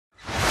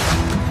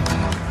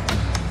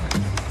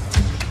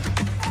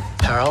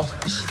Harold,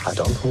 I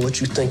don't know what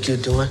you think you're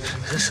doing.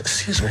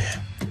 Excuse me.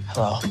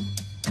 Hello.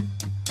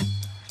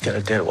 Got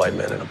a dead white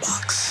man in a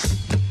box.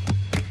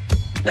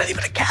 Not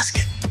even a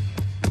casket.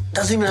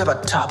 Doesn't even have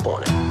a top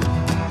on it.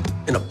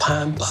 In a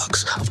pine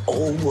box of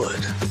old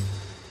wood.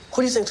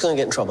 Who do you think's gonna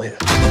get in trouble here?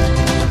 Do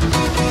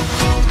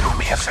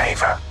me a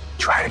favor.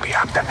 Try to be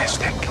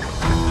optimistic.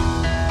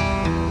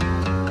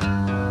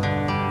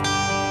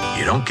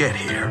 You don't get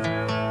here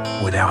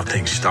without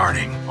things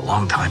starting a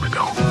long time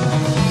ago.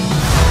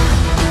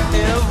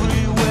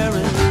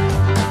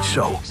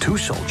 So, two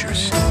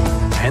soldiers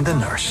and a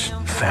nurse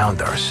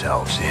found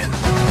ourselves in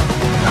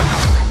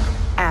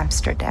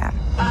Amsterdam.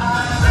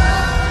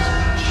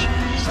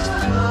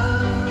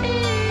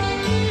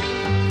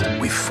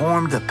 We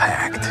formed a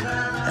pact,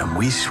 and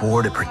we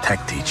swore to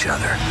protect each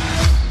other,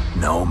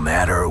 no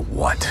matter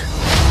what.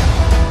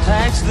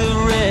 Tax the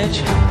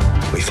rich.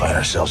 We find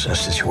ourselves in a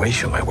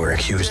situation where we're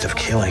accused of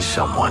killing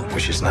someone,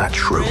 which is not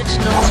true.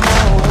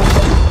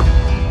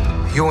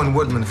 You and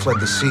Woodman fled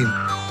the scene.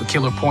 The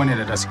killer pointed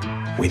at us.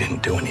 We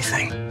didn't do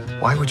anything.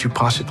 Why would you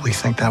possibly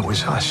think that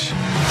was us?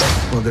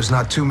 Well, there's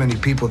not too many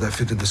people that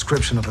fit the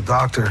description of a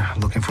doctor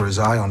looking for his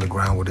eye on the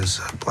ground with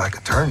his black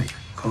attorney.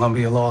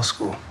 Columbia Law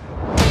School.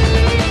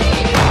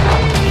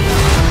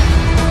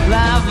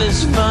 Life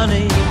is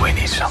funny. We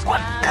need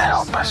someone to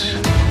help us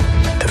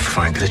to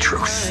find the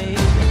truth.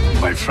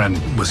 My friend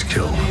was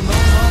killed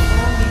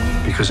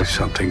because of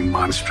something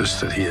monstrous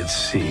that he had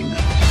seen.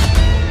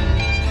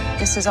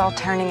 This is all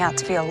turning out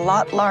to be a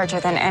lot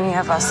larger than any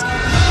of us.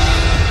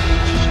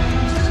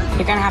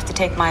 You're gonna have to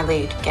take my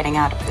lead getting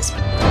out of this.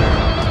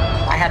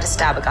 I had to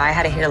stab a guy. I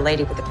had to hit a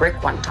lady with a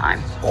brick one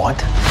time.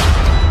 What?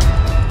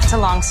 It's a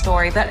long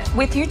story, but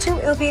with you two,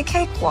 it'll be a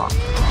cakewalk.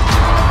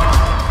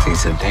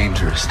 These are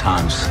dangerous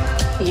times.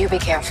 You be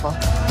careful.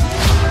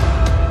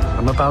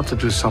 I'm about to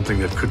do something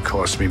that could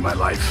cost me my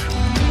life.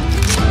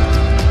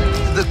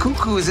 The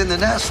cuckoo is in the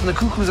nest, and the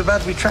cuckoo's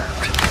about to be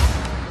trapped.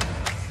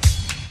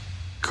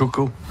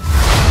 Cuckoo?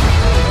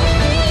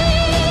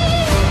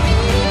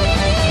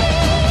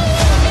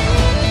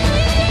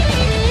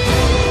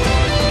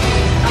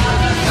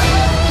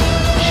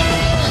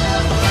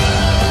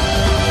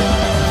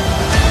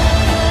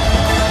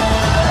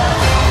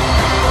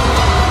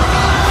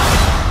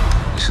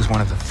 This is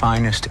one of the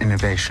finest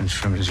innovations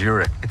from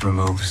Zurich. It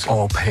removes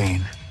all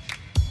pain.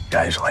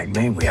 Guys like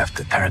me, we have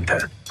to turn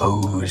to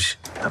booze,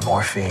 to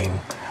morphine,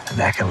 and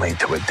that can lead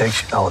to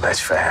addiction. Oh, that's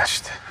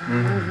fast.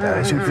 That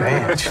is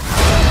advanced.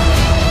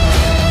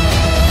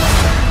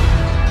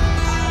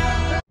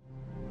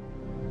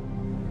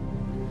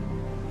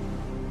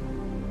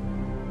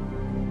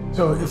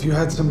 So if you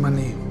had some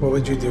money, what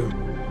would you do?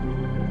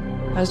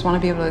 I just want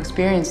to be able to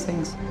experience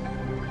things.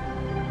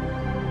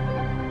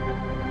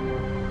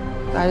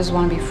 I just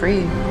want to be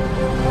free.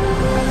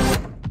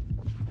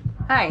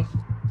 Hi,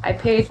 I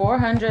paid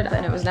 $400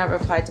 and it was never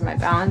applied to my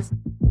balance.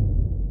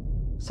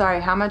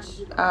 Sorry, how much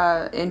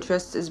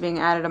interest is being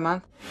added a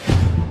month?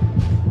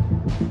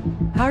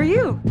 How are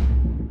you?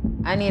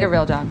 I need a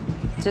real job,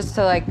 just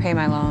to like pay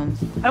my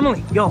loans.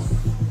 Emily, yo,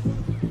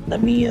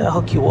 let me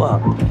hook you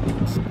up.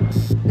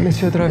 Miss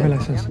your driver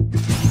license.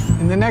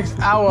 In the next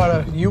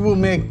hour, you will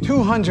make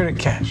 200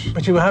 cash,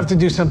 but you will have to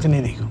do something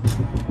illegal.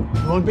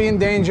 You won't be in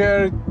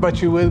danger,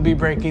 but you will be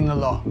breaking the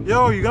law.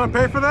 Yo, you gonna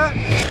pay for that?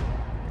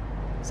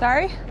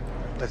 Sorry?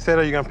 I said,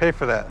 are you gonna pay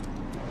for that?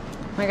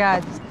 Oh my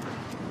God.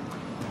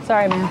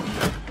 Sorry, man.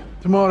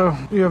 Tomorrow,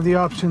 you have the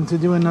option to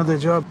do another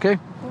job, okay?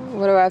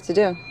 What do I have to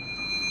do?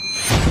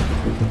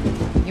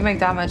 You make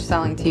that much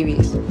selling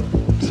TVs.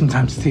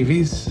 Sometimes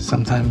TVs,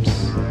 sometimes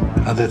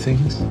other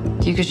things.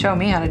 You could show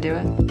me how to do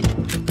it.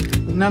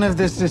 None of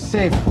this is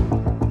safe.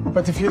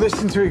 But if you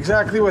listen to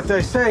exactly what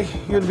I say,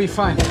 you'll be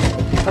fine.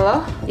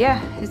 Hello?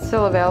 Yeah, it's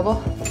still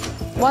available.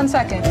 1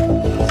 second.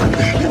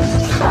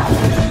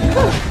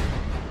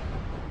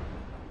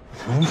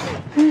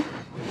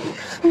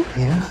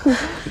 Yeah?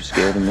 You're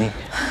scared of me?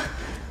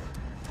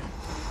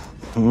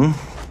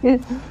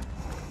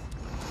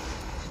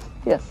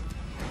 Yes.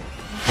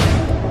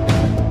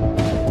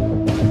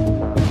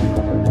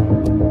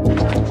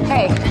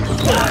 Hey.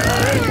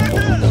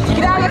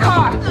 Get out of the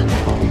car!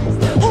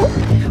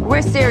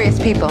 We're serious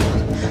people.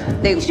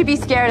 They should be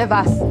scared of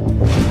us.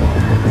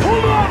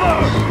 Pull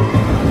over!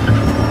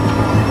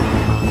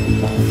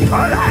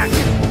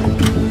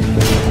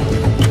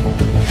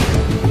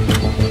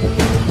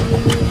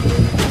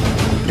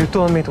 You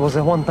told me it was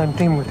a one-time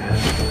thing with her.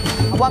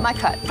 I want my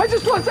cut. I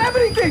just want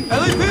everything!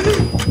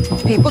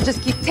 People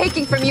just keep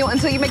taking from you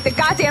until you make the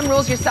goddamn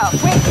rules yourself.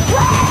 Wait!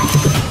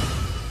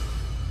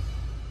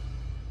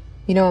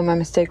 You know what my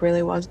mistake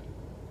really was?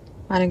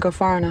 I didn't go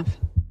far enough.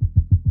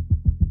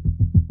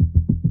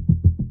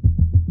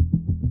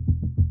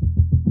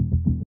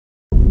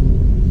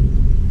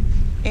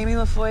 Amy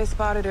LaFoy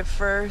spotted it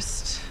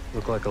first.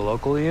 Look like a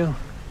local to you?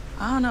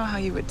 I don't know how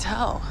you would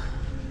tell.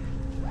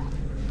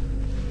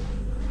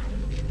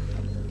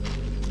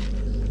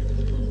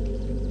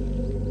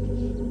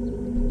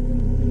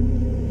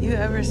 You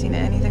ever seen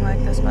anything like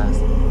this, Buzz?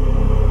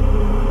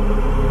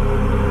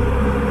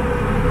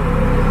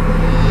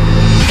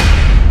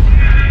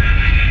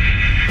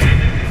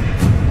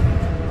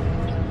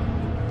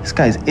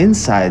 guy's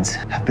insides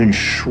have been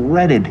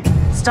shredded.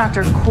 It's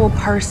Dr. Cole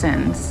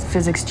Parsons,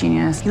 physics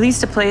genius. He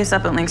leased a place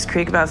up at Lynx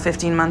Creek about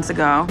 15 months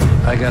ago.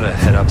 I gotta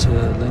head up to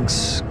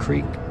Lynx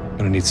Creek.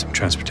 Gonna need some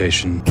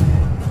transportation.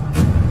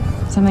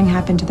 Something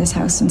happened to this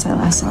house since I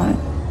last saw it.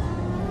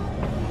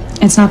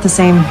 It's not the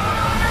same.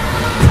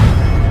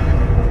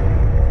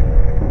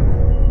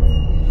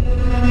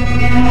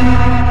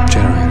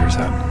 Generator's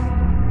out.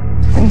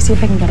 Let me see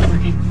if I can get it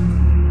working.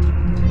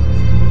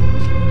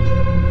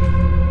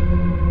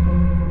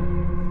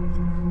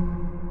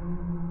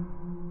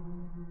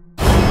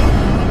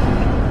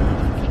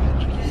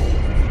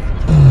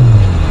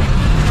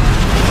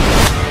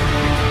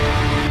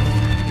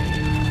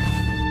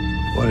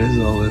 What is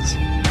all this?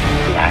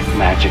 Black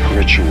magic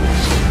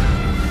rituals.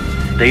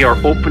 They are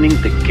opening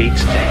the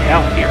gates to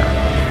hell here.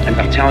 And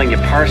I'm telling you,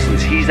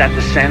 Parsons, he's at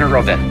the center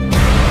of it.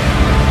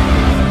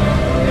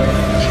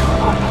 You're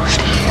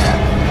almost here.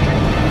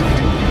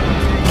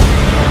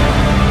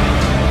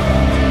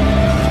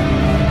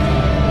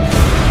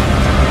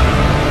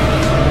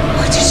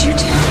 What did you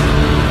do?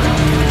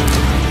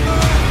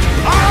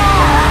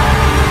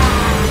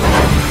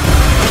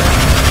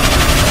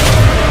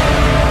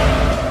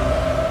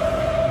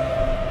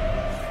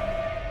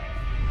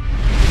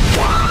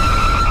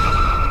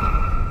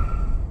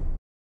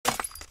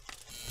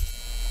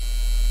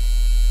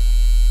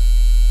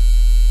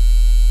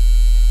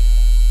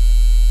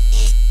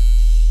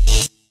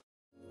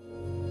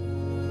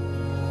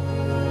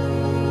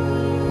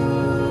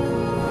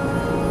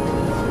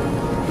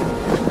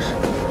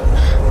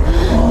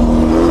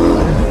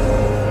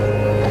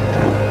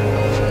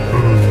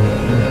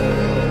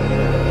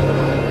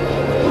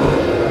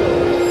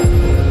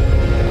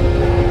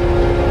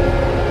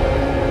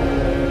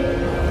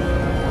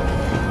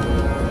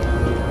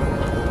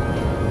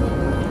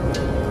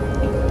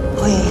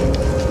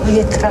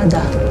 Oye,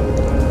 Trada.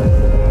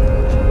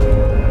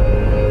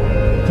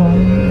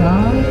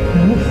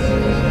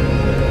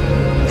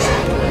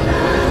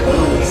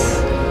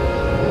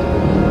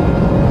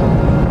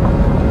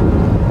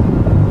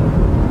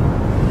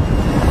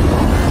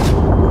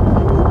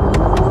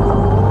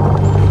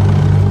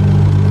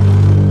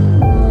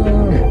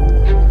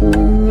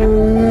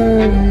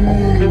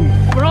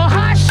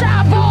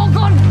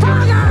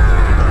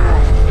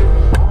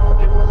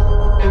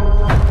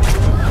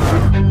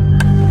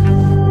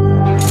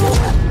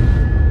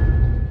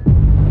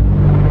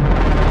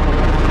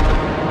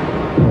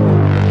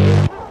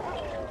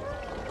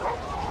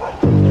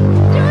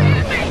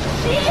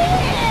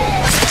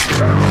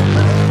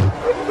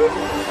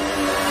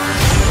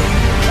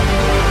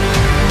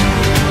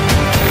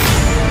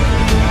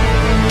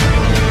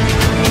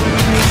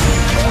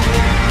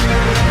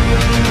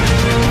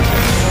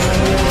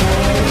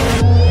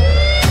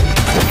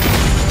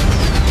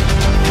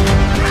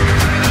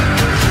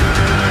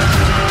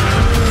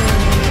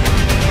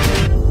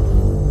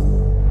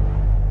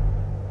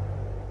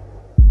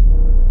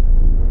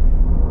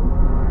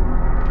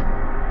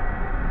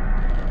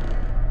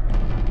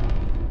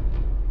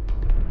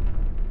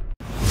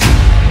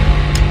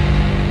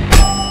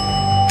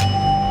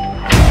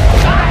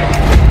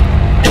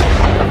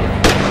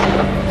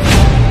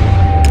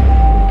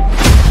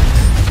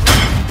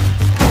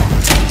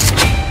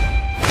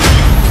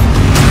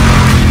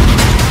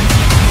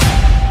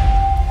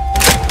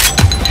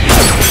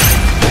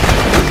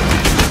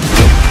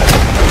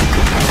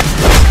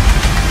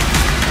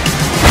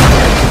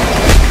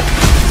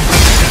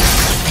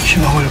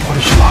 희망을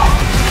버리지 마.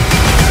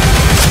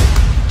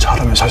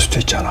 잘하면 살 수도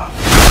있잖아.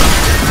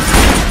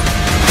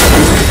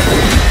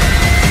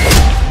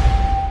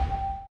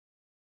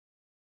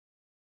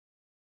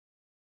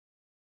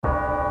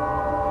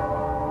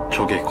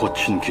 적의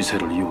거친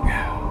기세를 이용해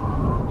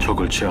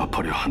적을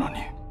제압하려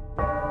하나니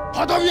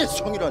바다 위의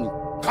성이라니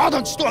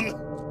가당치도 않는.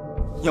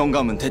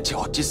 영감은 대체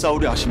어찌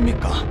싸우려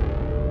하십니까?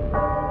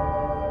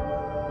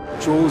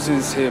 朝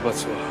鮮征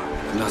伐は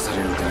なさ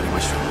れるでありま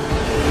しょ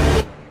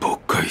う。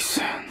北海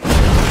戦。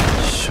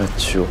シャ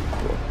チオコ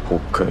は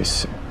北海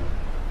戦。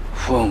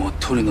不安を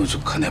取り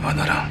除かねば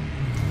ならん。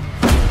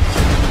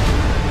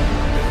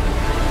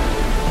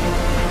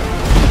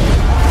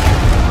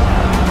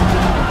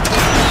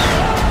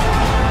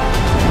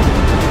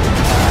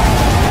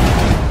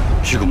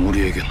 지금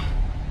우리에겐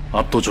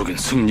압도적인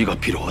승리가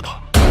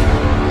필요하다.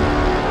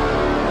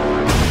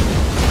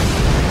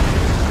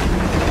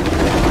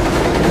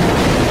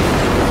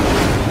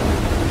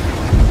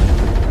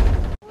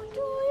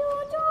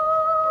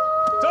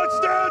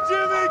 Touchdown,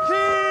 Jimmy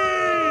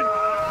Keane!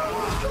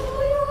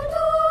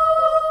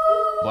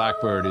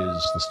 Blackbird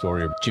is the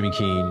story of Jimmy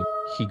Keane.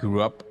 He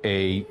grew up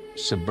a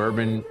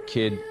suburban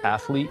kid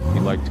athlete. He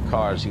liked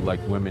cars, he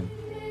liked women.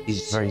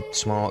 He's a very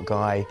smart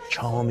guy,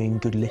 charming,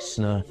 good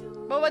listener.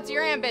 But what's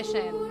your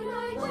ambition?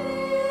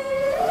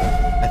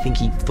 I think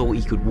he thought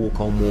he could walk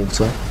on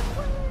water.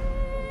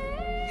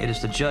 It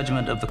is the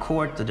judgment of the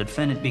court the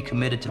defendant be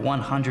committed to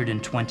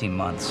 120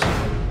 months.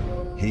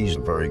 He's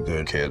a very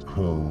good kid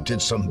who did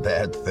some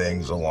bad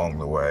things along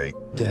the way.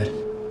 Dad,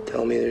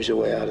 tell me there's a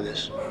way out of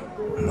this.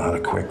 Not a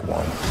quick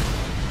one.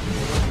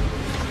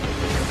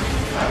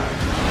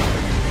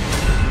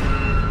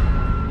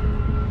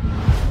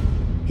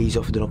 He's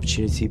offered an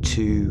opportunity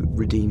to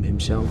redeem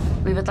himself.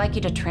 We would like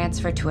you to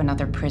transfer to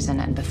another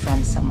prison and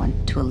befriend someone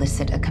to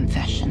elicit a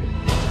confession.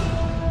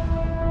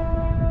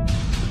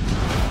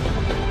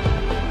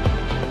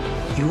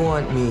 You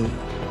want me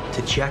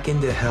to check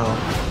into hell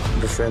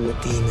and befriend the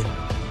demon?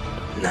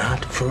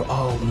 Not for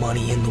all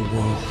money in the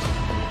world.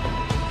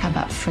 How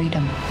about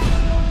freedom?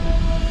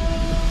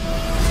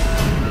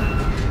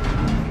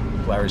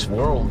 Larry's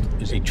world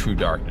is a true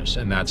darkness,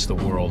 and that's the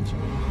world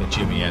that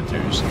Jimmy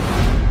enters.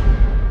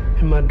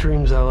 In my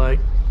dreams, I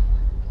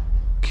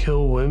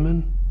kill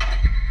women,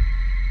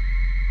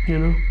 you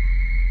know?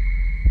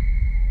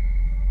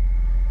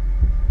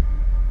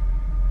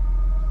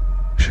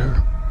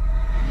 Sure.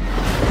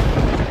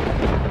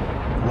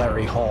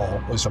 Larry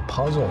Hall was a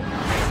puzzle.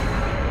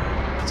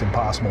 It's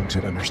impossible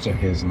to understand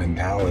his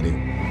mentality.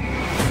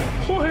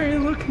 Why are you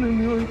looking at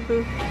me like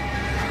that?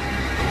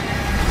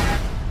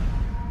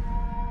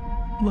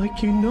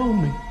 Like you know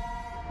me.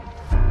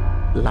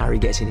 Larry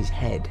gets in his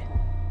head,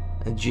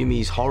 and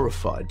Jimmy's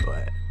horrified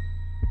by it.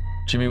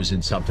 Jimmy was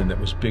in something that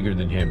was bigger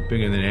than him,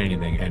 bigger than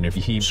anything, and if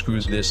he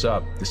screws this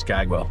up, this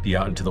guy will be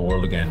out into the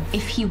world again.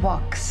 If he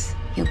walks,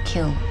 he'll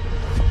kill.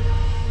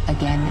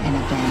 Again and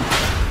again.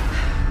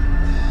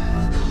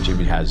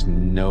 Jimmy has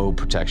no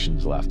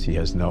protections left. He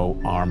has no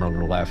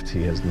armor left.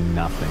 He has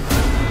nothing.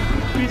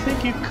 Do you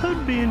think you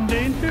could be in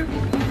danger?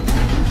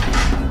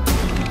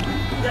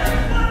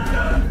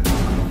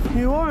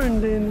 You are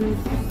in danger.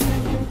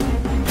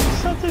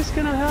 Something's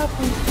gonna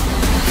happen.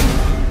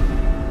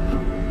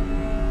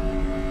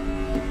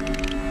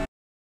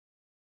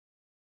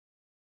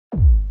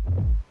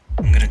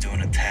 I'm gonna do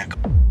an attack.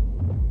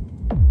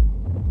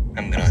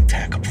 I'm gonna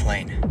attack a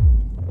plane.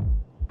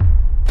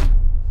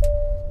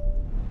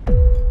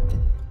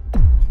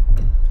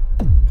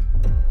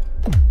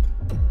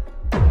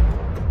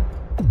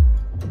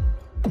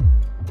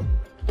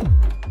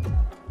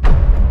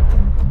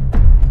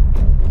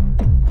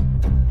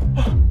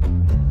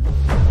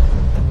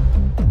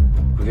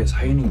 그게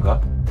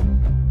사인인가?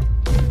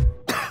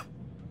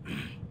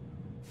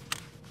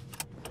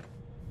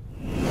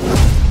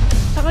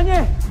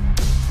 사관님!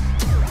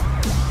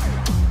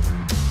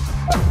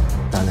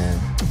 나는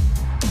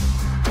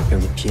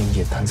여기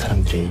비행기에 탄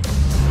사람들이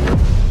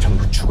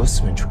전부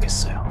죽었으면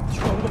좋겠어요.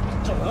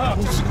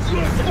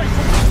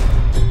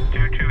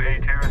 Due to a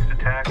terrorist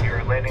attack,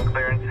 your landing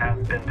clearance has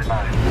been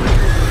denied.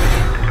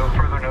 Until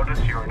further notice,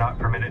 you are not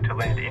permitted to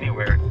land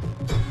anywhere.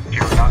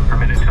 You are not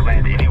permitted to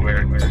land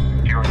anywhere.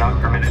 You are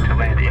not permitted to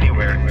land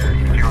anywhere.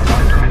 You are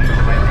not permitted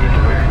to land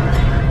anywhere.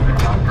 You are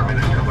not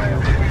permitted to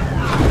land anywhere.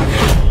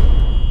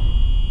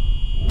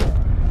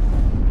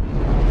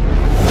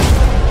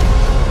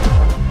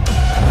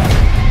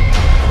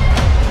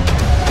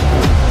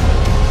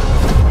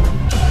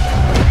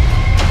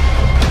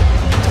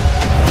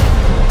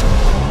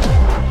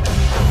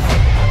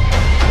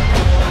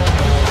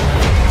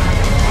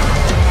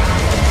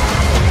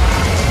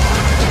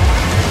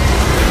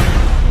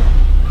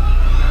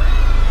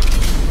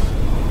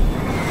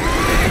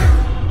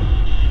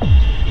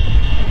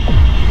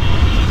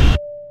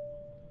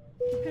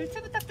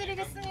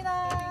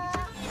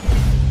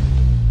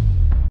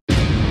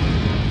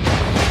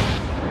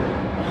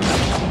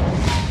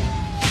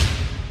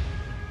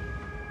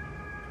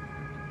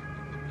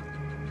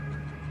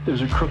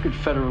 There's a crooked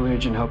federal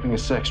agent helping a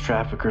sex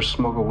trafficker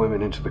smuggle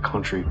women into the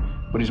country,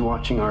 but he's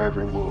watching our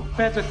every move.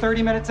 Feds are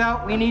 30 minutes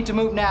out. We need to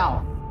move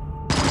now.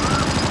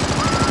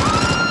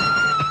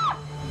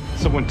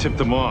 Someone tipped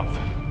them off.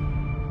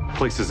 The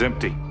place is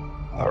empty.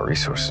 Our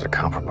resources are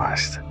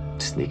compromised.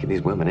 Sneaking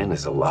these women in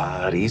is a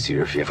lot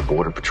easier if you have a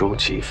border patrol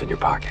chief in your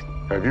pocket.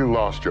 Have you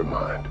lost your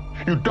mind?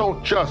 You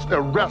don't just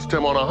arrest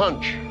him on a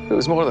hunch. It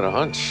was more than a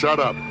hunch. Shut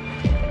up.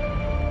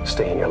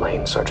 Stay in your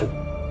lane, Sergeant.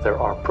 There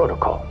are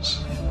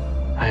protocols.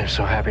 I am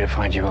so happy to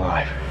find you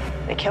alive.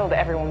 They killed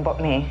everyone but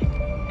me,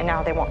 and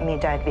now they want me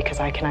dead because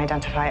I can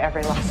identify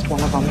every last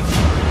one of them.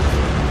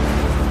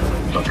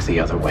 Look the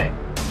other way.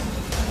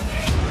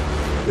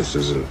 This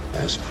is an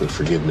ask for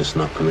forgiveness,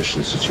 not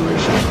permission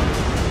situation.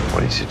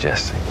 What are you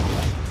suggesting?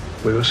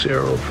 We will see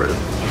our old friend.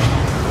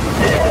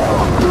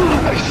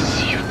 I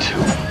see you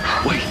too.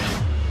 Wait.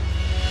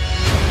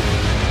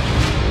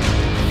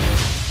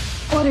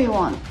 What do you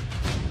want?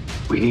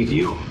 We need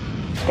you.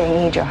 They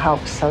need your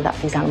help so that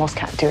these animals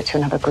can't do it to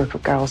another group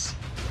of girls.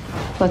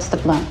 What's the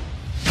plan?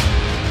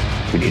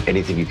 We need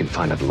anything you can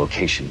find on the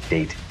location,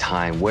 date,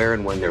 time, where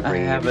and when they're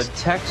bringing I have a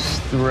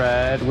text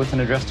thread with an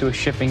address to a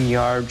shipping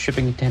yard,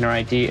 shipping container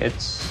ID,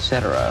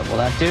 etc. Will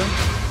that do?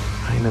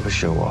 Kind of a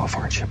show off,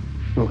 aren't you?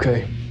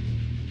 Okay.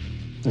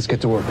 Let's get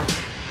to work.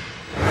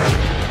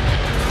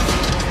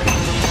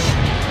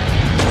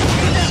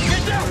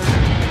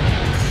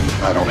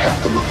 I don't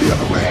have to look the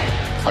other way.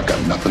 I've got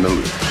nothing to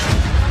lose.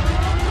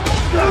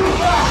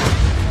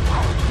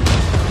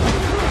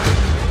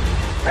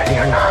 Ready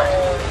or not,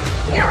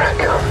 here I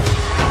come.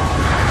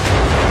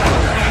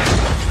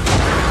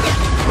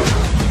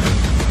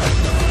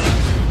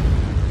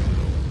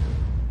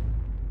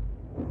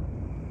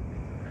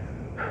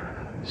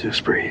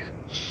 Just breathe.